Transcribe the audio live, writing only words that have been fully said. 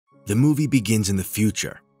The movie begins in the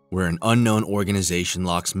future, where an unknown organization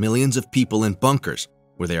locks millions of people in bunkers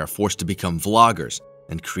where they are forced to become vloggers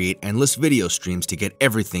and create endless video streams to get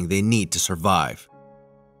everything they need to survive.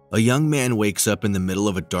 A young man wakes up in the middle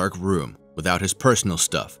of a dark room without his personal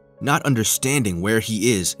stuff, not understanding where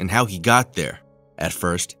he is and how he got there. At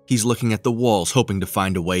first, he's looking at the walls hoping to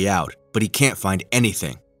find a way out, but he can't find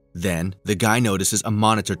anything. Then, the guy notices a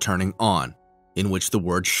monitor turning on, in which the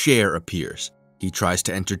word share appears. He tries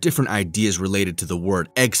to enter different ideas related to the word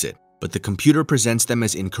exit, but the computer presents them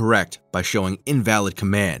as incorrect by showing invalid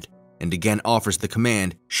command, and again offers the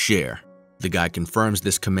command share. The guy confirms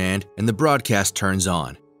this command and the broadcast turns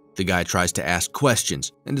on. The guy tries to ask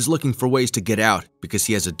questions and is looking for ways to get out because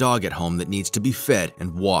he has a dog at home that needs to be fed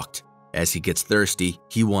and walked. As he gets thirsty,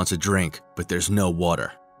 he wants a drink, but there's no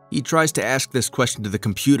water. He tries to ask this question to the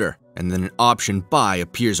computer, and then an option buy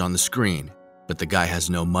appears on the screen. But the guy has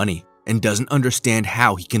no money and doesn't understand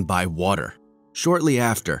how he can buy water. Shortly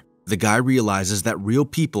after, the guy realizes that real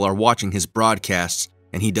people are watching his broadcasts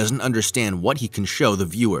and he doesn't understand what he can show the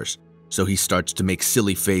viewers. So he starts to make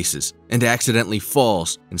silly faces and accidentally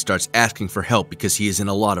falls and starts asking for help because he is in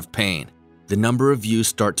a lot of pain. The number of views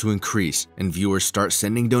start to increase and viewers start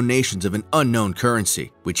sending donations of an unknown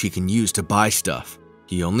currency, which he can use to buy stuff.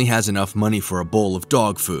 He only has enough money for a bowl of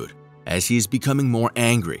dog food. As he is becoming more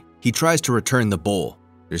angry, he tries to return the bowl.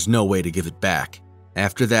 There's no way to give it back.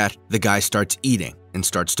 After that, the guy starts eating and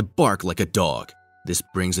starts to bark like a dog. This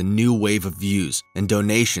brings a new wave of views and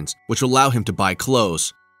donations which allow him to buy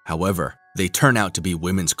clothes. However, they turn out to be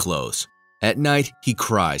women's clothes. At night, he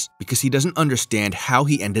cries because he doesn't understand how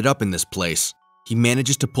he ended up in this place. He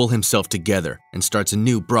manages to pull himself together and starts a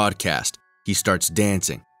new broadcast. He starts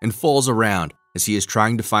dancing and falls around as he is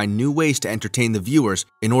trying to find new ways to entertain the viewers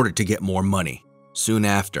in order to get more money. Soon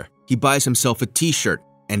after, he buys himself a t-shirt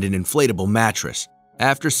and an inflatable mattress.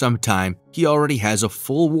 After some time, he already has a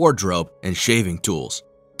full wardrobe and shaving tools.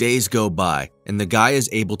 Days go by, and the guy is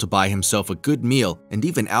able to buy himself a good meal and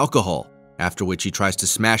even alcohol, after which he tries to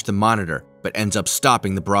smash the monitor but ends up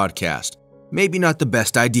stopping the broadcast. Maybe not the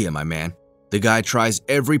best idea, my man. The guy tries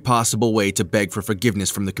every possible way to beg for forgiveness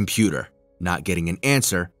from the computer. Not getting an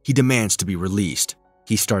answer, he demands to be released.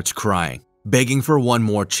 He starts crying, begging for one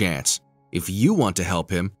more chance. If you want to help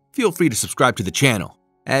him, feel free to subscribe to the channel.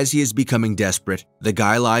 As he is becoming desperate, the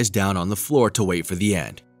guy lies down on the floor to wait for the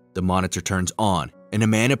end. The monitor turns on, and a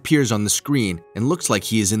man appears on the screen and looks like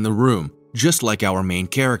he is in the room, just like our main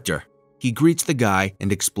character. He greets the guy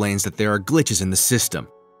and explains that there are glitches in the system.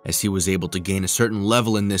 As he was able to gain a certain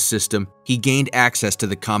level in this system, he gained access to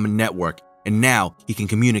the common network, and now he can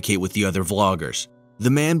communicate with the other vloggers.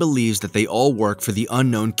 The man believes that they all work for the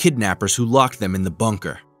unknown kidnappers who locked them in the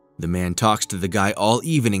bunker. The man talks to the guy all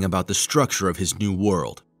evening about the structure of his new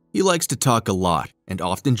world. He likes to talk a lot and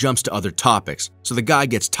often jumps to other topics, so the guy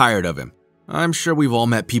gets tired of him. I'm sure we've all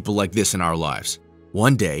met people like this in our lives.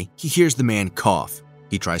 One day, he hears the man cough.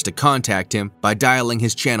 He tries to contact him by dialing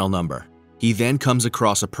his channel number. He then comes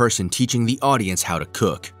across a person teaching the audience how to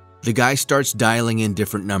cook. The guy starts dialing in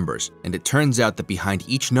different numbers, and it turns out that behind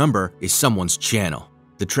each number is someone's channel.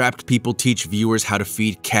 The trapped people teach viewers how to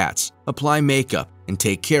feed cats, apply makeup, and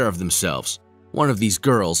take care of themselves. One of these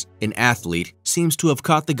girls, an athlete, seems to have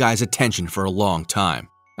caught the guy's attention for a long time.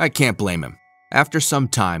 I can't blame him. After some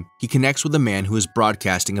time, he connects with a man who is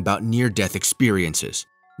broadcasting about near-death experiences.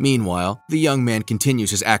 Meanwhile, the young man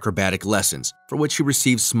continues his acrobatic lessons, for which he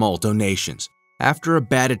receives small donations. After a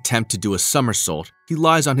bad attempt to do a somersault, he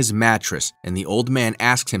lies on his mattress and the old man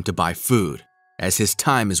asks him to buy food, as his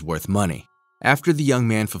time is worth money. After the young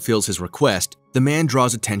man fulfills his request, the man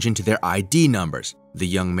draws attention to their ID numbers. The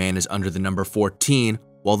young man is under the number 14,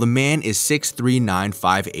 while the man is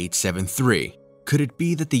 6395873. Could it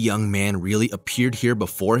be that the young man really appeared here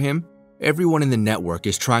before him? Everyone in the network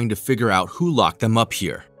is trying to figure out who locked them up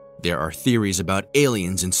here. There are theories about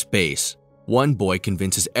aliens in space. One boy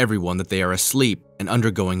convinces everyone that they are asleep and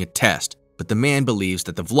undergoing a test, but the man believes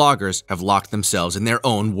that the vloggers have locked themselves in their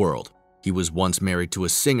own world. He was once married to a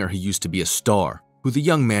singer who used to be a star, who the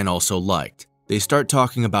young man also liked. They start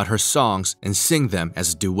talking about her songs and sing them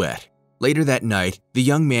as a duet. Later that night, the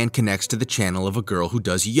young man connects to the channel of a girl who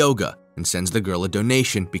does yoga and sends the girl a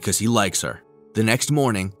donation because he likes her. The next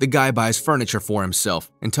morning, the guy buys furniture for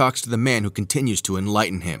himself and talks to the man who continues to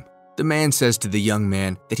enlighten him. The man says to the young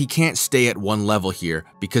man that he can't stay at one level here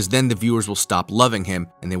because then the viewers will stop loving him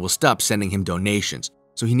and they will stop sending him donations,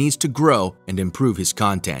 so he needs to grow and improve his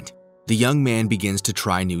content. The young man begins to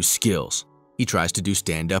try new skills. He tries to do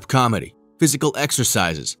stand-up comedy, physical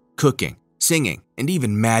exercises, cooking, singing, and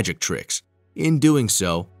even magic tricks. In doing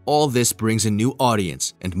so, all this brings a new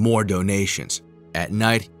audience and more donations. At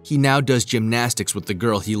night, he now does gymnastics with the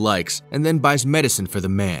girl he likes and then buys medicine for the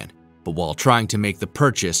man. But while trying to make the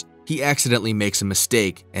purchase, he accidentally makes a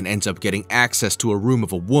mistake and ends up getting access to a room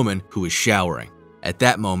of a woman who is showering. At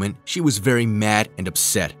that moment, she was very mad and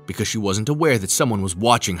upset because she wasn't aware that someone was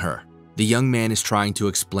watching her. The young man is trying to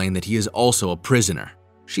explain that he is also a prisoner.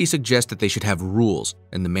 She suggests that they should have rules,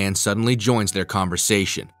 and the man suddenly joins their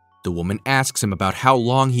conversation. The woman asks him about how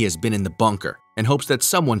long he has been in the bunker and hopes that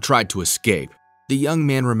someone tried to escape. The young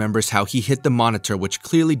man remembers how he hit the monitor, which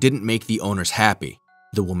clearly didn't make the owners happy.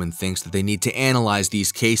 The woman thinks that they need to analyze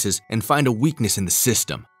these cases and find a weakness in the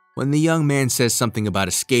system. When the young man says something about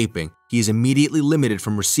escaping, he is immediately limited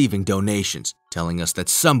from receiving donations, telling us that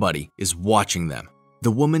somebody is watching them.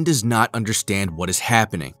 The woman does not understand what is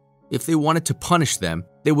happening. If they wanted to punish them,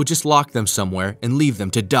 they would just lock them somewhere and leave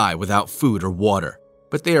them to die without food or water.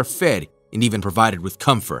 But they are fed and even provided with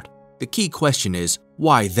comfort. The key question is,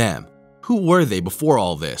 why them? Who were they before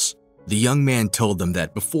all this? The young man told them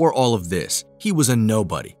that before all of this, he was a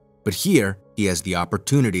nobody. But here, he has the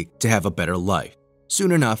opportunity to have a better life.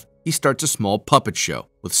 Soon enough, he starts a small puppet show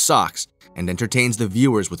with socks and entertains the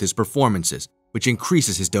viewers with his performances, which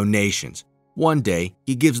increases his donations. One day,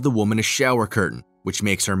 he gives the woman a shower curtain, which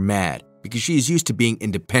makes her mad because she is used to being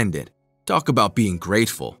independent. Talk about being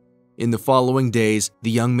grateful. In the following days,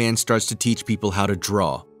 the young man starts to teach people how to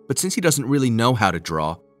draw. But since he doesn't really know how to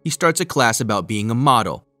draw, he starts a class about being a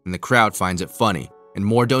model, and the crowd finds it funny, and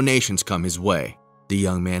more donations come his way. The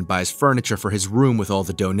young man buys furniture for his room with all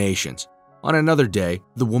the donations. On another day,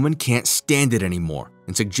 the woman can't stand it anymore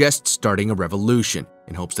and suggests starting a revolution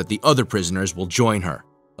in hopes that the other prisoners will join her.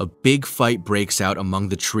 A big fight breaks out among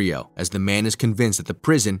the trio as the man is convinced that the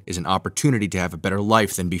prison is an opportunity to have a better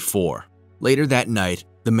life than before. Later that night,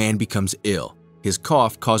 the man becomes ill. His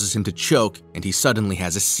cough causes him to choke and he suddenly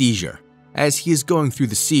has a seizure. As he is going through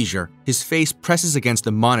the seizure, his face presses against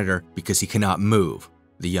the monitor because he cannot move.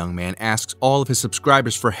 The young man asks all of his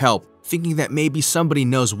subscribers for help, thinking that maybe somebody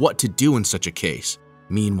knows what to do in such a case.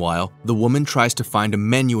 Meanwhile, the woman tries to find a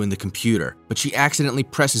menu in the computer, but she accidentally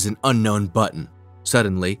presses an unknown button.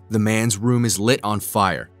 Suddenly, the man's room is lit on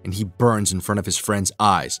fire and he burns in front of his friend's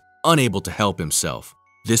eyes, unable to help himself.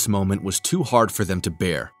 This moment was too hard for them to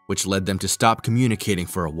bear, which led them to stop communicating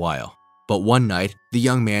for a while. But one night, the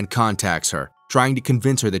young man contacts her, trying to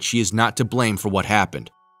convince her that she is not to blame for what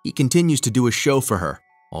happened. He continues to do a show for her.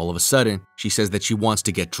 All of a sudden, she says that she wants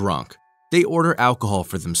to get drunk. They order alcohol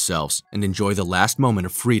for themselves and enjoy the last moment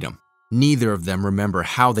of freedom. Neither of them remember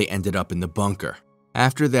how they ended up in the bunker.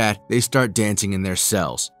 After that, they start dancing in their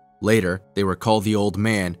cells. Later, they recall the old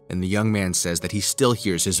man, and the young man says that he still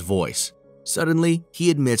hears his voice. Suddenly, he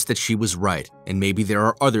admits that she was right, and maybe there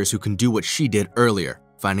are others who can do what she did earlier,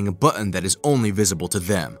 finding a button that is only visible to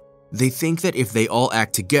them. They think that if they all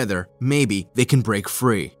act together, maybe they can break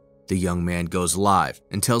free. The young man goes live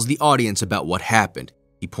and tells the audience about what happened.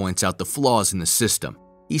 He points out the flaws in the system.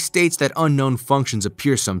 He states that unknown functions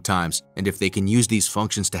appear sometimes, and if they can use these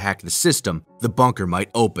functions to hack the system, the bunker might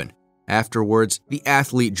open. Afterwards, the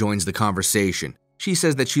athlete joins the conversation. She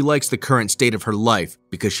says that she likes the current state of her life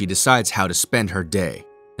because she decides how to spend her day.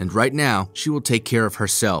 And right now, she will take care of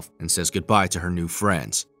herself and says goodbye to her new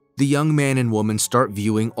friends. The young man and woman start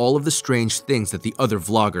viewing all of the strange things that the other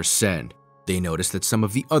vloggers send. They notice that some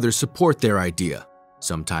of the others support their idea.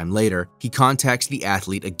 Sometime later, he contacts the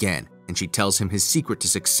athlete again, and she tells him his secret to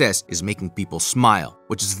success is making people smile,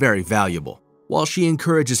 which is very valuable. While she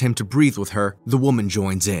encourages him to breathe with her, the woman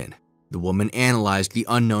joins in. The woman analyzed the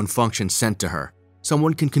unknown function sent to her.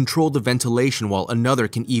 Someone can control the ventilation while another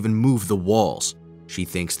can even move the walls. She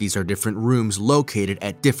thinks these are different rooms located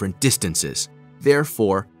at different distances.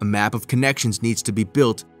 Therefore, a map of connections needs to be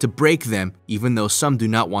built to break them, even though some do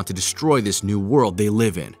not want to destroy this new world they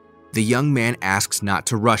live in. The young man asks not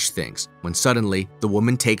to rush things, when suddenly, the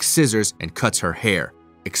woman takes scissors and cuts her hair,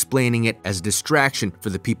 explaining it as a distraction for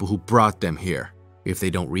the people who brought them here. If they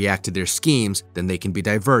don't react to their schemes, then they can be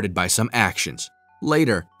diverted by some actions.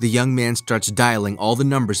 Later, the young man starts dialing all the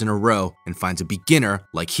numbers in a row and finds a beginner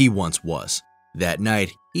like he once was. That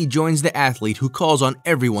night, he joins the athlete who calls on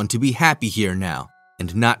everyone to be happy here now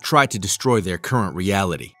and not try to destroy their current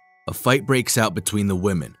reality. A fight breaks out between the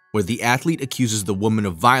women, where the athlete accuses the woman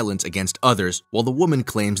of violence against others while the woman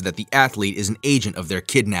claims that the athlete is an agent of their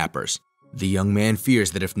kidnappers. The young man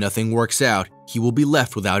fears that if nothing works out, he will be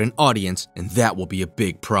left without an audience, and that will be a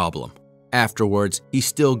big problem. Afterwards, he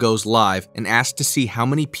still goes live and asks to see how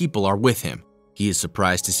many people are with him. He is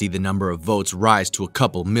surprised to see the number of votes rise to a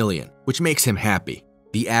couple million, which makes him happy.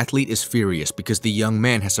 The athlete is furious because the young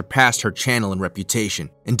man has surpassed her channel and reputation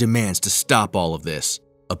and demands to stop all of this.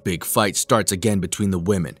 A big fight starts again between the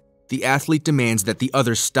women. The athlete demands that the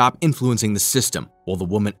others stop influencing the system, while the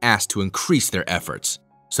woman asks to increase their efforts.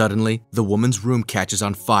 Suddenly, the woman's room catches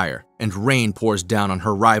on fire, and rain pours down on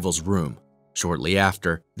her rival's room. Shortly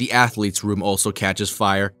after, the athlete's room also catches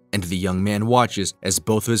fire, and the young man watches as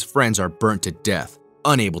both of his friends are burnt to death,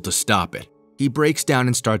 unable to stop it. He breaks down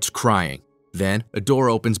and starts crying. Then, a door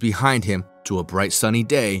opens behind him to a bright sunny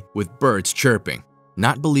day with birds chirping.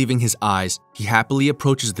 Not believing his eyes, he happily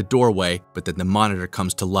approaches the doorway, but then the monitor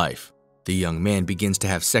comes to life. The young man begins to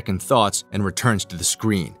have second thoughts and returns to the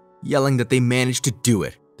screen, yelling that they managed to do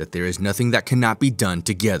it, that there is nothing that cannot be done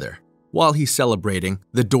together. While he's celebrating,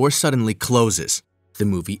 the door suddenly closes. The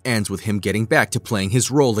movie ends with him getting back to playing his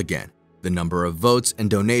role again. The number of votes and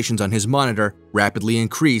donations on his monitor rapidly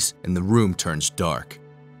increase and the room turns dark.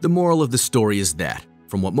 The moral of the story is that,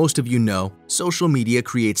 from what most of you know, social media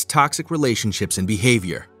creates toxic relationships and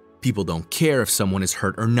behavior. People don't care if someone is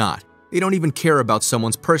hurt or not. They don't even care about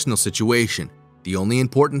someone's personal situation. The only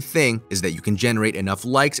important thing is that you can generate enough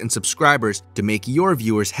likes and subscribers to make your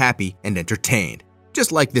viewers happy and entertained.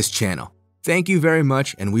 Just like this channel. Thank you very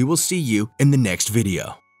much, and we will see you in the next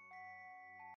video.